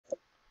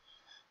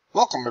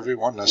Welcome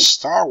everyone to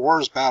Star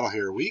Wars Battle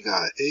here. We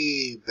got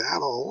a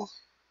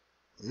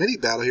mini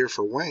battle here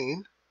for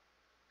Wayne.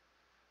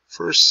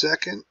 First,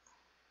 second.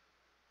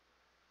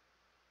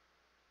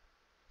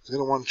 He's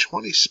going to win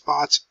 20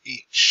 spots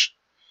each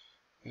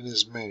in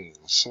his main.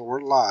 So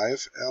we're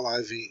live,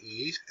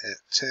 L-I-V-E, at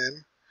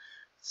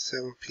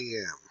 7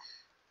 p.m.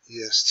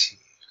 EST.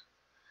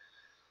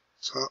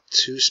 Top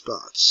 2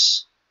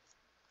 spots.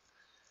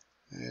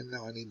 And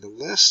now I need the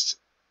list.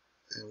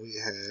 And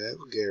we have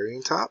Gary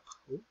in top.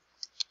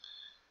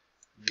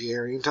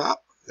 Gary in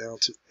top. Down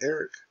to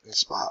Eric in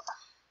spot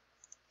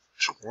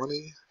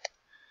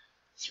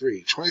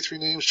 23. 23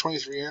 names,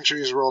 23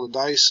 entries. Roll the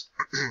dice.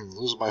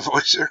 Losing my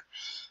voice here.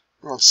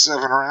 We're on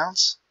 7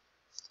 rounds.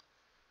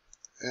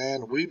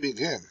 And we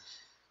begin.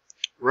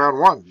 Round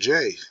 1,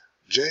 Jay.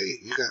 Jay,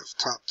 you got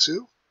top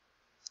 2.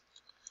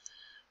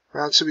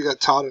 Round 2, we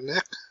got Todd and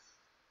Nick.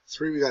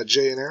 3, we got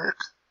Jay and Eric.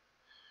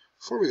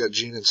 4, we got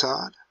Gene and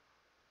Todd.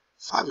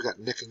 5, we got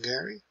Nick and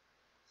Gary.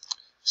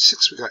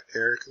 6, we got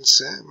Eric and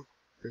Sam.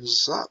 Brings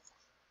us up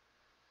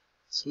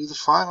to the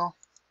final.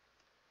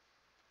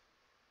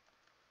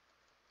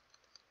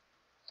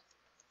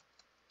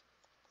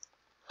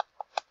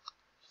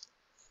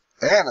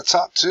 And the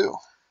top 2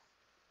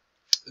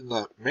 in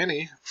the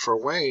mini for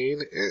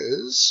Wayne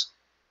is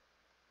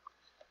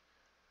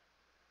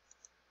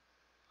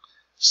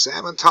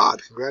Sam and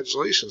Todd.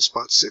 Congratulations.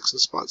 Spot 6 and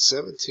spot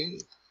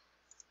 17.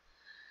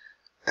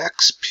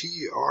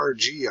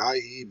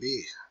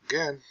 XPRGIEB.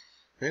 Again,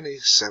 mini,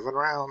 7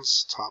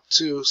 rounds. Top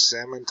 2,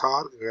 Sam and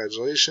Todd.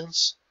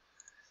 Congratulations.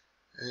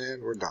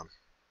 And we're done.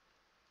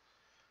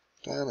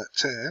 Done at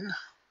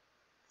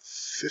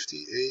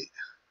 10:58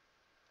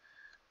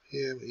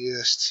 p.m.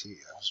 EST.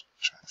 I was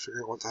trying to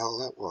figure out what the hell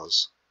that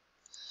was.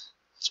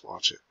 Let's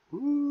watch it.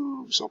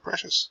 Ooh, so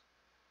precious.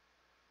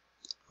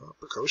 Oh,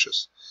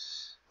 precocious.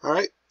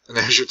 Alright, and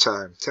there's your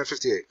time.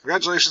 10:58.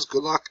 Congratulations,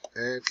 good luck,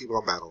 and keep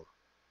on battling.